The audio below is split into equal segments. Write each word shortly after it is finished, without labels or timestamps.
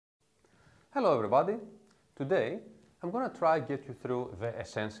Hello everybody. Today I'm going to try to get you through the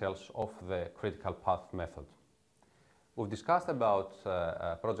essentials of the critical path method. We've discussed about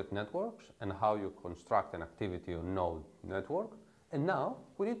project networks and how you construct an activity on node network, and now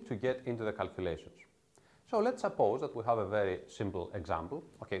we need to get into the calculations. So let's suppose that we have a very simple example.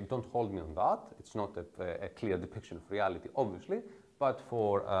 Okay, don't hold me on that. It's not a clear depiction of reality, obviously, but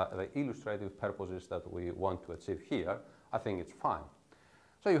for the illustrative purposes that we want to achieve here, I think it's fine.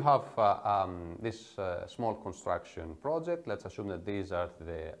 So you have this small construction project. Let's assume that these are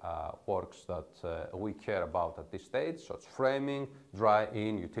the works that we care about at this stage. So it's framing,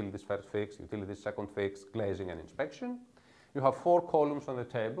 dry-in, utilities first fix, utilities second fix, glazing and inspection. You have 4 columns on the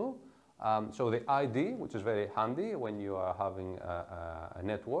table. So the ID, which is very handy when you are having a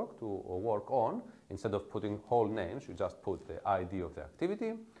network to work on. Instead of putting whole names, you just put the ID of the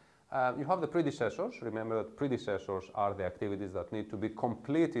activity. You have the predecessors. Remember that predecessors are the activities that need to be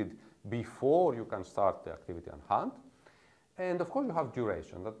completed before you can start the activity on hand. And of course you have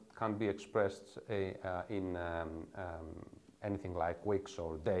duration that can be expressed in anything like weeks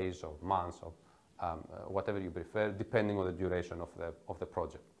or days or months or whatever you prefer, depending on the duration of the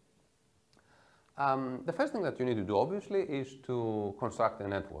project. The first thing that you need to do, obviously, is to construct a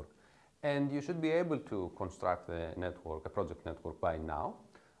network. And you should be able to construct the network, a project network, by now.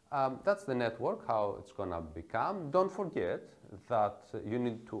 That's the network, how it's going to become. Don't forget that you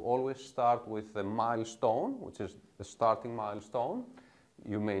need to always start with the milestone, which is the starting milestone.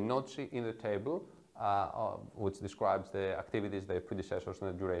 You may not see in the table, which describes the activities, the predecessors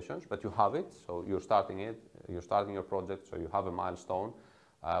and the durations, but you have it. So you're starting your project, so you have a milestone,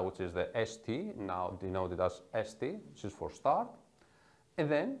 which is the ST, now denoted as ST, which is for start. And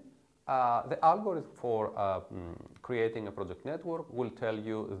then the algorithm for creating a project network will tell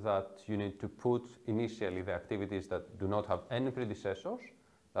you that you need to put initially the activities that do not have any predecessors,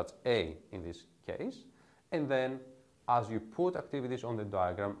 that's A in this case, and then as you put activities on the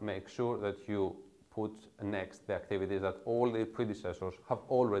diagram, make sure that you put next the activities that all the predecessors have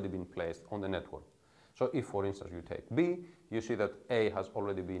already been placed on the network. So if, for instance, you take B, you see that A has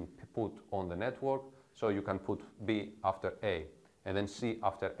already been put on the network, so you can put B after A, and then C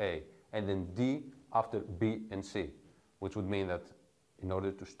after A, and then D after B and C, which would mean that in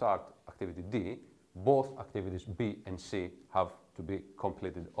order to start activity D, both activities B and C have to be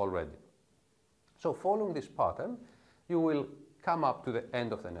completed already. So following this pattern, you will come up to the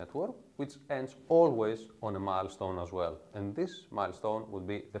end of the network, which ends always on a milestone as well. And this milestone would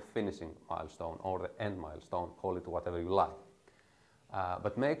be the finishing milestone or the end milestone, call it whatever you like.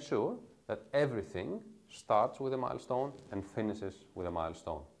 But make sure that everything starts with a milestone and finishes with a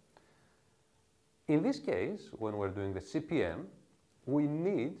milestone. In this case, when we're doing the CPM, we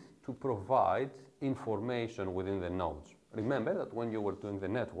need to provide information within the nodes. Remember that when you were doing the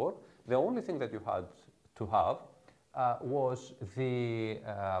network, the only thing that you had to have was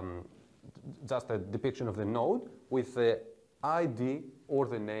just a depiction of the node with the ID or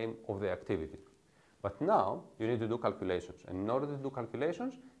the name of the activity. But now you need to do calculations, and in order to do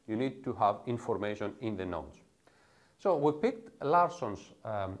calculations, you need to have information in the nodes. So we picked Larson's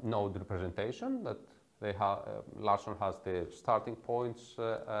node representation that Larson has the starting points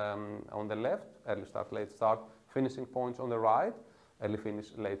on the left, early start, late start, finishing points on the right, early finish,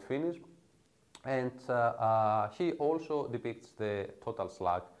 late finish. And he also depicts the total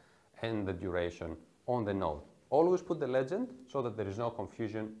slack and the duration on the node. Always put the legend so that there is no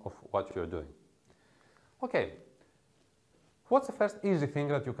confusion of what you're doing. Okay, what's the first easy thing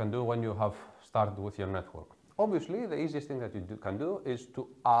that you can do when you have started with your network? Obviously, the easiest thing that you can do is to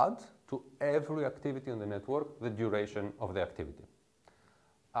add to every activity on the network the duration of the activity.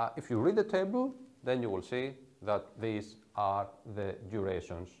 If you read the table, then you will see that these are the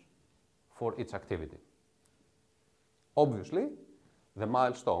durations for each activity. Obviously, the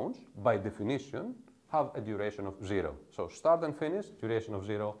milestones, by definition, have a duration of 0. So start and finish, duration of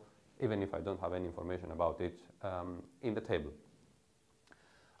 0, even if I don't have any information about it in the table.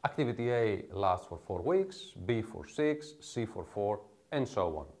 Activity A lasts for 4 weeks, B for 6, C for 4, and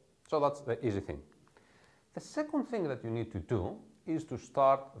so on. So that's the easy thing. The second thing that you need to do is to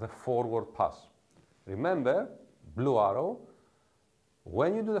start the forward pass. Remember, blue arrow,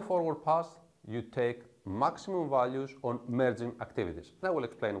 when you do the forward pass, you take maximum values on merging activities. And I will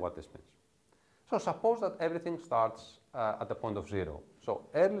explain what this means. So suppose that everything starts at the point of 0. So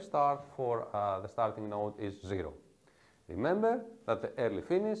early start for the starting node is 0. Remember that the early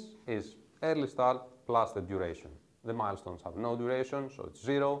finish is early start plus the duration. The milestones have no duration, so it's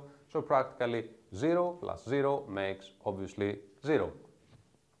 0. So practically 0 plus 0 makes obviously 0.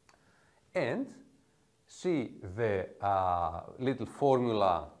 And see the little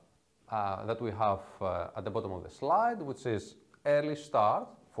formula that we have at the bottom of the slide, which is early start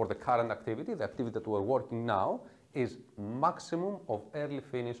for the current activity. The activity that we're working now is maximum of early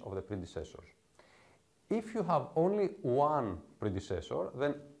finish of the predecessors. If you have only one predecessor,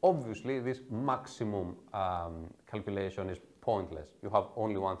 then obviously this maximum calculation is pointless. You have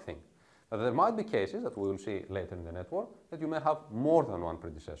only one thing. But there might be cases that we will see later in the network that you may have more than one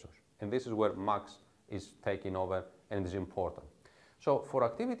predecessor. And this is where max is taking over and is important. So for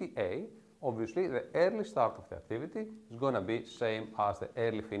activity A, obviously the early start of the activity is going to be same as the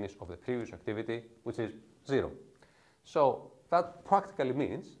early finish of the previous activity, which is 0. So that practically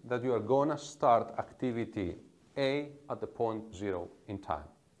means that you are going to start activity A at the point 0 in time.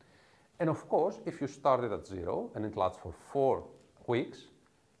 And of course, if you started at 0 and it lasts for 4 weeks,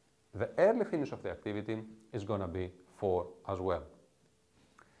 the early finish of the activity is going to be 4 as well.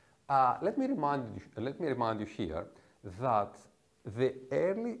 Let me remind you here that the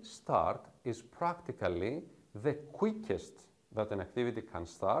early start is practically the quickest that an activity can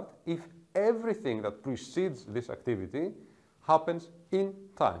start if everything that precedes this activity happens in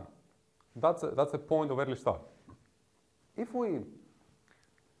time. That's the point of early start.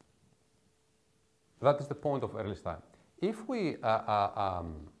 That is the point of early start. If we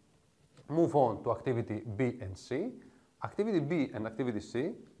move on to activity B and C, activity B and activity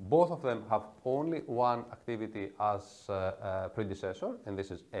C, both of them have only one activity as predecessor, and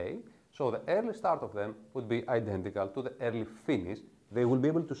this is A. So the early start of them would be identical to the early finish. They will be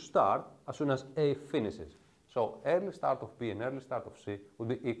able to start as soon as A finishes. So early start of B and early start of C would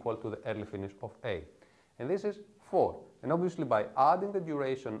be equal to the early finish of A. And this is 4. And obviously by adding the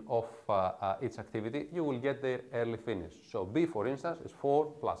duration of each activity, you will get their early finish. So B, for instance, is 4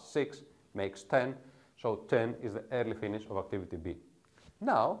 plus 6 makes 10. So 10 is the early finish of activity B.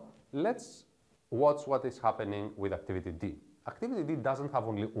 Now, let's watch what is happening with activity D. Activity D doesn't have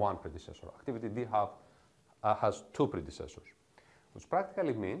only one predecessor. Activity D has 2 predecessors, which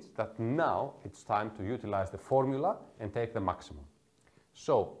practically means that now it's time to utilize the formula and take the maximum.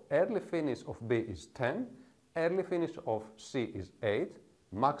 So early finish of B is 10, early finish of C is 8,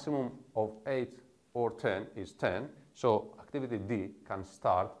 maximum of 8 or 10 is 10, so activity D can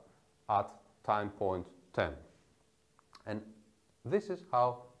start at time point 10. And this is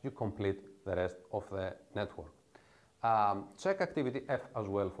how you complete the rest of the network. Check activity F as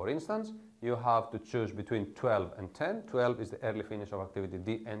well, for instance. You have to choose between 12 and 10. 12 is the early finish of activity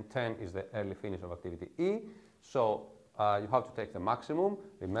D and 10 is the early finish of activity E. So you have to take the maximum.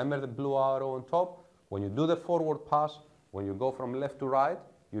 Remember the blue arrow on top. When you do the forward pass, when you go from left to right,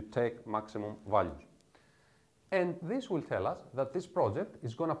 you take maximum values. And this will tell us that this project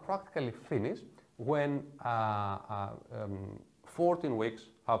is going to practically finish when 14 weeks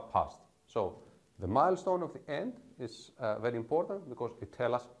have passed. So the milestone of the end is very important because it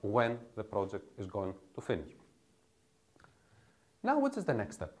tells us when the project is going to finish. Now, what is the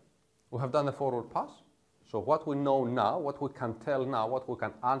next step? We have done the forward pass. So what we know now, what we can tell now, what we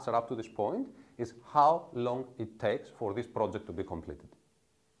can answer up to this point is how long it takes for this project to be completed.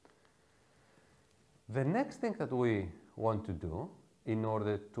 The next thing that we want to do in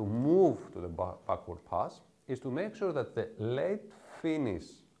order to move to the backward pass is to make sure that the late finish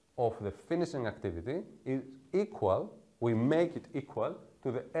of the finishing activity is equal, we make it equal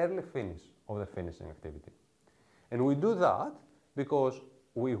to the early finish of the finishing activity. And we do that because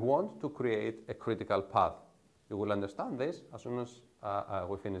we want to create a critical path. You will understand this as soon as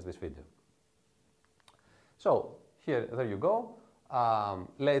we finish this video. So here, there you go.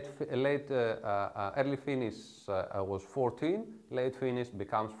 Early finish was 14, late finish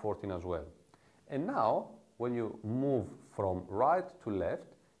becomes 14 as well. And now, when you move from right to left,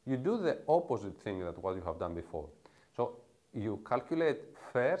 you do the opposite thing that what you have done before. So you calculate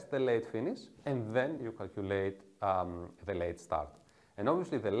first the late finish, and then you calculate the late start. And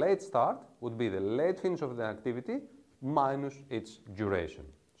obviously the late start would be the late finish of the activity minus its duration.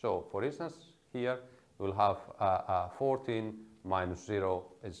 So for instance, here we'll have 14 minus 0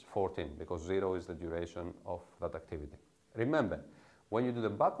 is 14, because 0 is the duration of that activity. Remember, when you do the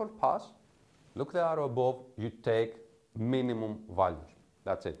backward pass, look the arrow above, you take minimum values.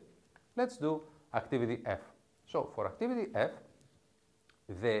 That's it. Let's do activity F. So for activity F,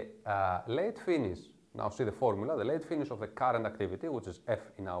 the late finish, now see the formula, the late finish of the current activity, which is F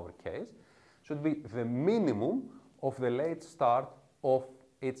in our case, should be the minimum of the late start of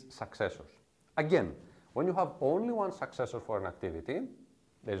its successors. Again, when you have only one successor for an activity,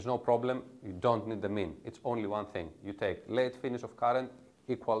 there is no problem, you don't need the mean. It's only one thing. You take late finish of current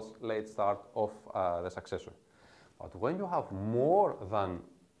equals late start of the successor. But when you have more than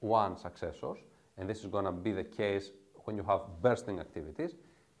one successor, and this is going to be the case when you have bursting activities,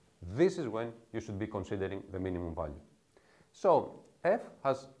 this is when you should be considering the minimum value. So F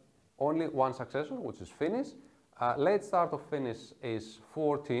has only one successor, which is finish. Late start of finish is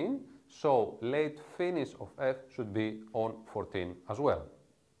 14, so late finish of F should be on 14 as well.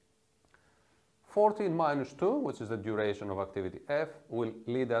 14 minus 2, which is the duration of activity F, will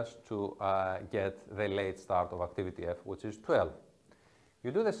lead us to get the late start of activity F, which is 12.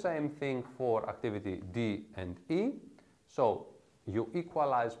 You do the same thing for activity D and E, so you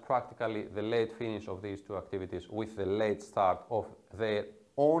equalize practically the late finish of these two activities with the late start of their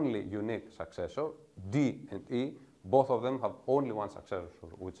only unique successor, D and E. Both of them have only one successor,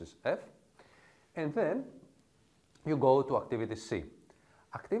 which is F. And then you go to activity C.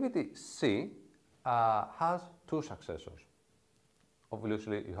 Activity C has two successors.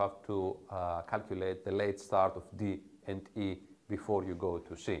 Obviously, you have to calculate the late start of D and E before you go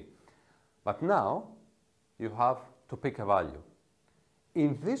to C. But now you have to pick a value.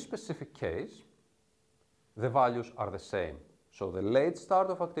 In this specific case, the values are the same. So the late start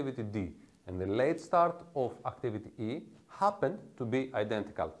of activity D and the late start of activity E happen to be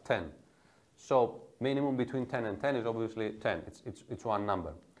identical, 10. So minimum between 10 and 10 is obviously 10. It's one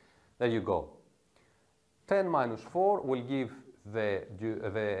number. There you go. 10 minus 4 will give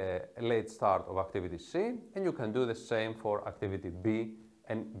the late start of activity C, and you can do the same for activity B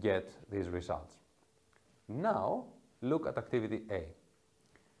and get these results. Now look at activity A.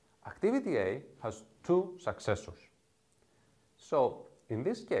 Activity A has two successors. So in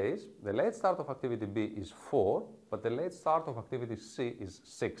this case, the late start of activity B is 4, but the late start of activity C is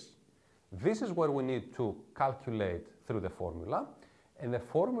 6. This is where we need to calculate through the formula, and the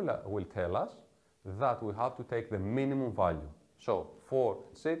formula will tell us that we have to take the minimum value. So 4,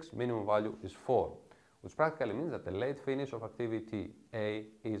 6, minimum value is 4, which practically means that the late finish of activity A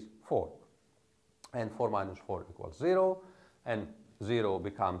is 4. And 4 minus 4 equals 0, and 0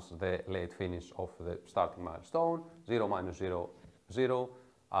 becomes the late finish of the starting milestone. 0 minus 0, 0.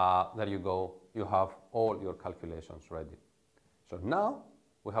 There you go. You have all your calculations ready. So now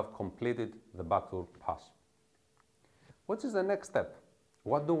we have completed the backward pass. What is the next step?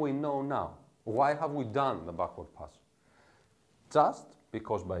 What do we know now? Why have we done the backward pass? Just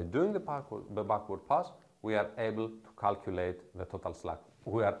because by doing the backward pass, we are able to calculate the total slack.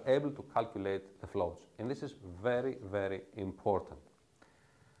 We are able to calculate the floats. And this is very, very important.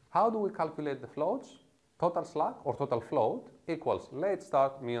 How do we calculate the floats? Total slack or total float equals late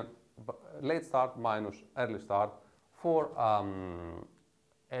start minus early start for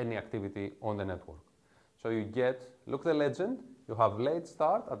any activity on the network. So you get, look at the legend, you have late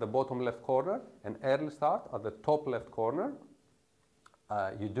start at the bottom left corner and early start at the top left corner.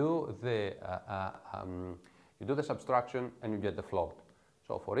 You do the subtraction and you get the float.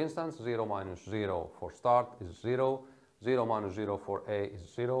 So for instance, 0 minus 0 for start is 0, 0 minus 0 for A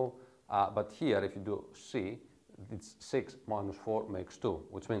is 0, but here if you do C, it's 6 minus 4 makes 2,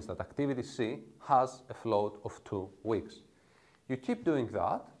 which means that activity C has a float of 2 weeks. You keep doing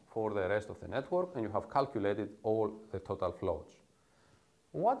that for the rest of the network and you have calculated all the total floats.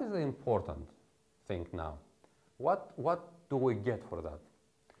 What is the important thing now? What do we get for that?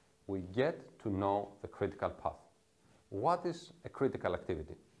 We get to know the critical path. What is a critical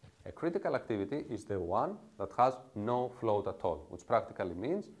activity? A critical activity is the one that has no float at all, which practically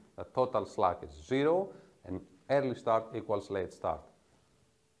means that total slack is 0 and early start equals late start.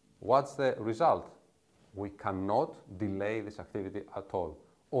 What's the result? We cannot delay this activity at all.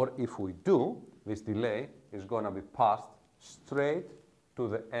 Or if we do, this delay is going to be passed straight to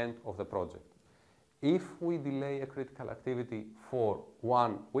the end of the project. If we delay a critical activity for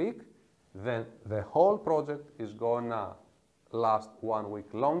 1 week, then the whole project is going to last 1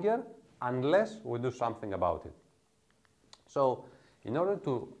 week longer unless we do something about it. So in order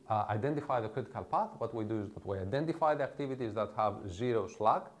to identify the critical path, what we do is that we identify the activities that have 0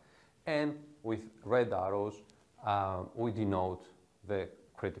 slack, and with red arrows we denote the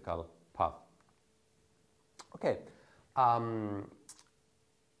critical path. Okay,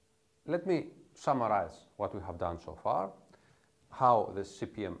 let me summarize what we have done so far, how the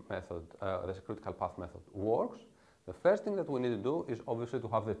CPM method, the critical path method works. The first thing that we need to do is obviously to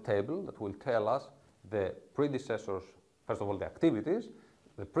have the table that will tell us the predecessors, first of all the activities,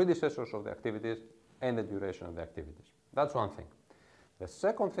 the predecessors of the activities and the duration of the activities. That's one thing. The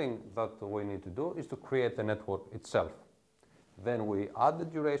second thing that we need to do is to create the network itself. Then we add the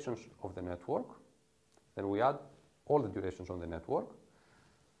durations of the network, then we add all the durations on the network.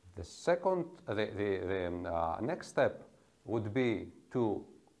 The second, next step would be to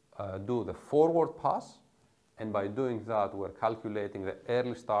do the forward pass, and by doing that we're calculating the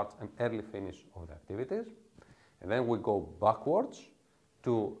early start and early finish of the activities. And then we go backwards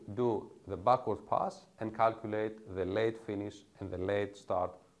to do the backward pass and calculate the late finish and the late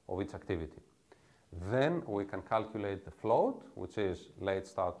start of each activity. Then we can calculate the float, which is late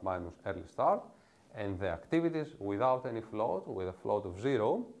start minus early start, and the activities without any float, with a float of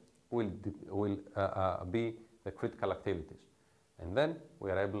 0, will be the critical activities. And then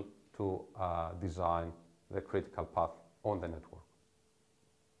we are able to design the critical path on the network.